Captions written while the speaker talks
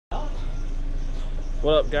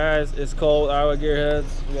What up, guys? It's Cole with Iowa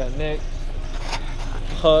Gearheads. We got Nick,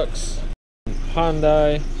 Hux,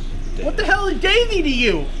 Hyundai. What the hell is Davey to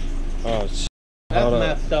you? Oh, shit. That's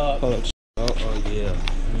messed up. Oh, yeah.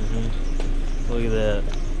 Look at that.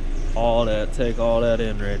 All that. Take all that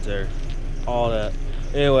in right there. All that.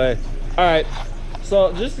 Anyway, all right.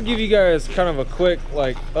 So just to give you guys kind of a quick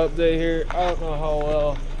update here. I don't know how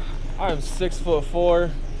well. I'm 6'4",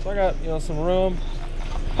 so I got some room.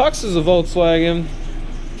 Hux is a Volkswagen.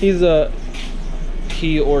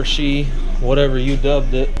 He or she, whatever you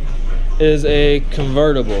dubbed it, is a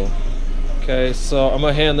convertible. Okay, so I'm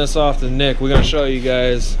gonna hand this off to Nick. We're gonna show you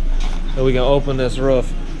guys that we can open this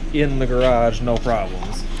roof in the garage, no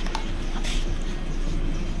problems. 6'4".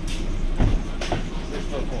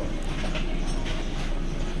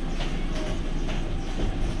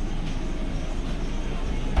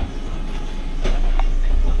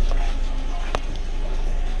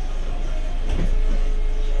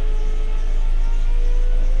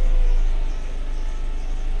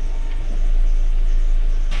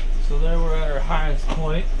 So there we're at our highest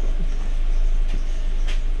point.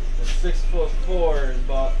 And 6'4" is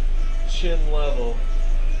about chin level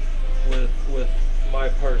with my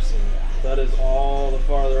person. That is all the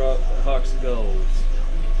farther up that Hux goes,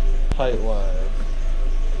 height-wise.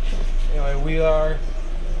 Anyway, we are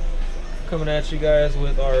coming at you guys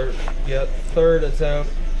with our third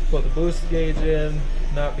attempt to put the boost gauge in.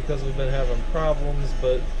 Not because we've been having problems,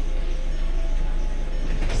 but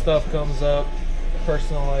stuff comes up.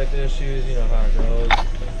 Personal life issues, you know how it goes.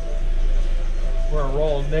 We're gonna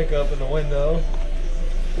roll Nick up in the window.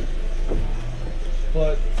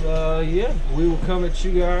 But yeah, we will come at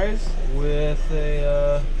you guys with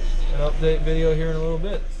an update video here in a little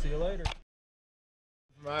bit. See you later.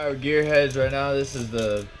 From our Gearheads right now, this is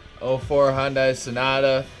the 04 Hyundai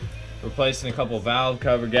Sonata. Replacing a couple valve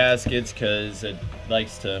cover gaskets because it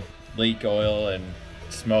likes to leak oil and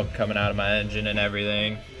smoke coming out of my engine and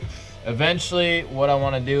everything. Eventually, what I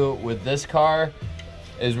want to do with this car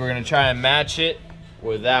is we're going to try and match it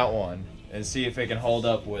with that one and see if it can hold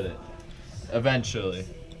up with it. Eventually.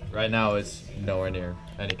 Right now, it's nowhere near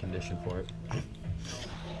any condition for it.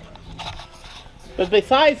 But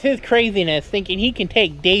besides his craziness, thinking he can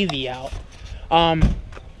take Davey out,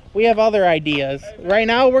 we have other ideas. Right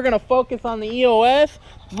now, we're going to focus on the EOS.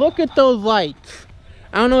 Look at those lights.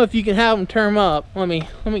 I don't know if you can have them turn up. Let me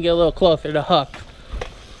get a little closer to Huck.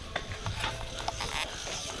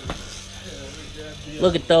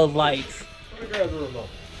 Look at those lights.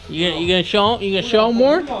 You gonna show them? You gonna show them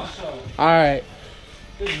more? All right.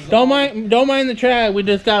 Don't mind the track. We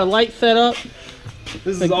just got a light set up.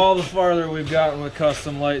 This is all the farther we've gotten with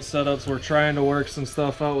custom light setups. We're trying to work some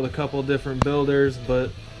stuff out with a couple different builders, but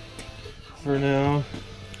for now.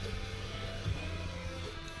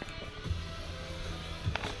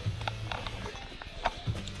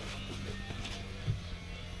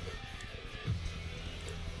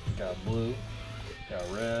 Got blue.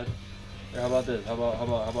 Got red. How about this? How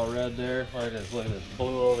about red there? Like this. Look at this.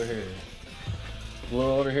 Blue over here. Blue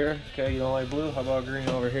over here. Okay, you don't like blue? How about green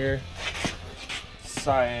over here?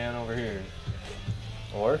 Cyan over here.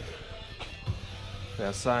 Or we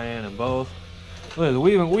got cyan in both. Look,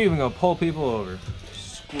 we even gonna pull people over.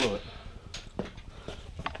 Screw it.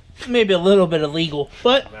 Maybe a little bit illegal,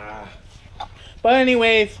 but Nah. But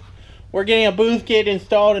anyways, we're getting a boost kit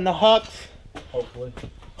installed in the Hux. Hopefully.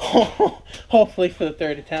 Hopefully for the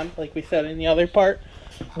third attempt, like we said in the other part.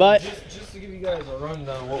 But just to give you guys a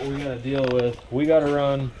rundown what we gotta deal with, we gotta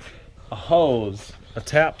run a hose, a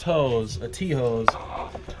tapped hose, a T-hose.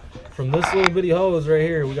 From this little bitty hose right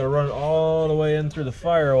here, we gotta run it all the way in through the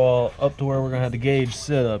firewall up to where we're gonna have the gauge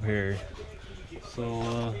sit up here.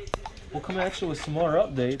 So we'll come at you with some more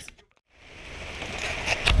updates.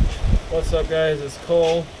 What's up, guys? It's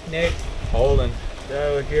Cole, Nick, Holden.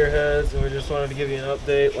 Down with Gearheads, and we just wanted to give you an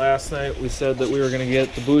update. Last night we said that we were going to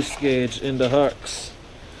get the boost gauge into Hux.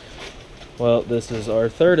 Well, this is our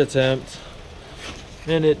third attempt,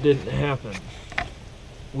 and it didn't happen.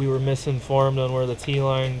 We were misinformed on where the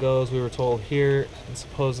T-line goes. We were told here, and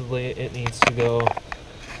supposedly it needs to go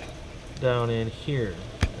down in here.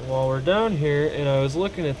 And while we're down here, and I was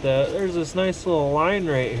looking at that, there's this nice little line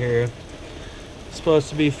right here. It's supposed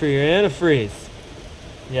to be for your antifreeze.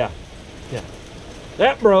 Yeah.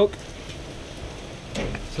 That broke.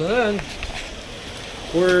 So then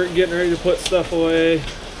we're getting ready to put stuff away,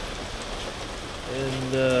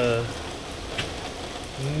 and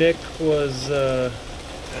Nick was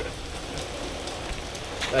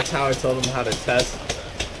That's how I told him how to test.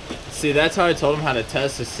 See, that's how I told him how to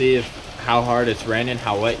test to see if how hard it's raining,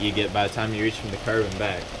 how wet you get by the time you reach from the curb and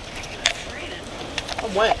back.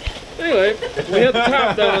 I'm wet. Anyway, we had the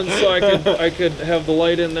top down so I could have the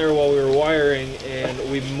light in there while we were wiring,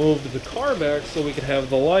 and we moved the car back so we could have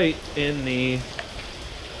the light in the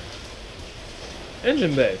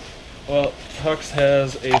engine bay. Well, Hux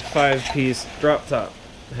has a 5-piece drop top.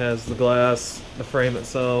 It has the glass, the frame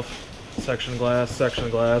itself, section glass,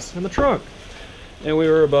 and the trunk. And we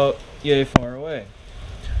were about yay far away.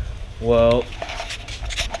 Well,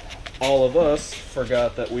 all of us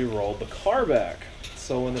forgot that we rolled the car back.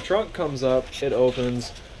 So when the trunk comes up, it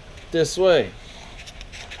opens this way.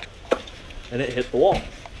 And it hit the wall.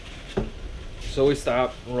 So we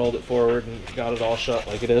stopped and rolled it forward and got it all shut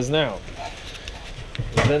like it is now.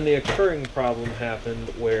 And then the occurring problem happened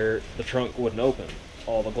where the trunk wouldn't open.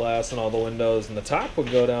 All the glass and all the windows and the top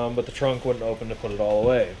would go down, but the trunk wouldn't open to put it all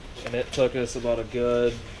away. And it took us about a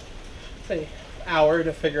good, say, hour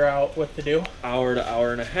to figure out what to do. Hour to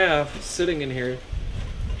hour and a half sitting in here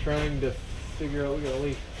trying to figure out, we got a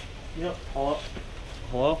leak. Yep.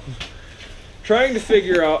 Hello? Trying to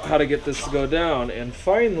figure out how to get this to go down, and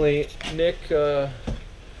finally Nick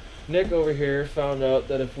over here found out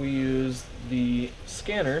that if we use the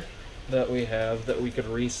scanner that we have, that we could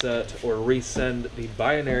reset or resend the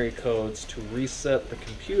binary codes to reset the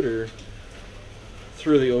computer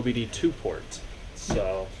through the OBD2 port.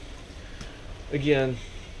 So again,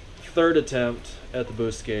 third attempt at the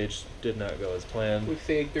boost gauge did not go as planned. We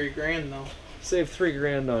saved $3,000 though. Saved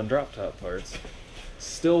 $3,000 on drop top parts.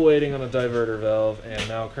 Still waiting on a diverter valve, and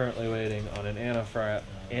now currently waiting on an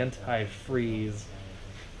antifreeze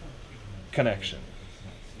connection.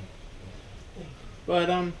 But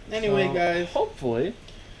anyway, So, guys, hopefully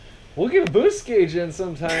we'll get a boost gauge in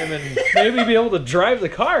sometime and maybe be able to drive the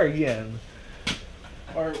car again.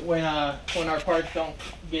 or when our parts don't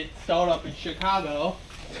get stalled up in Chicago.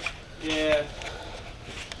 Yeah.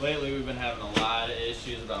 Lately we've been having a lot of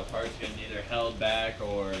issues about parts getting either held back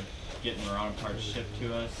or getting the wrong parts shipped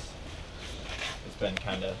to us. It's been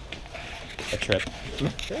kind of a trip.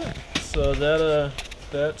 Yeah. So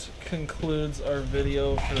that concludes our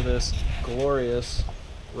video for this glorious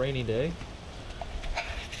rainy day.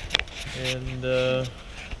 And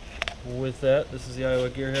with that, this is the Iowa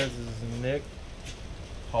Gearheads. This is Nick,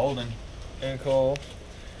 Holden. and Cole.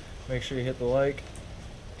 Make sure you hit the like.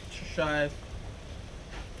 Subscribe.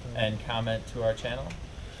 And comment to our channel.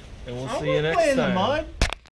 And we'll I see you wanna next play in the time. mud.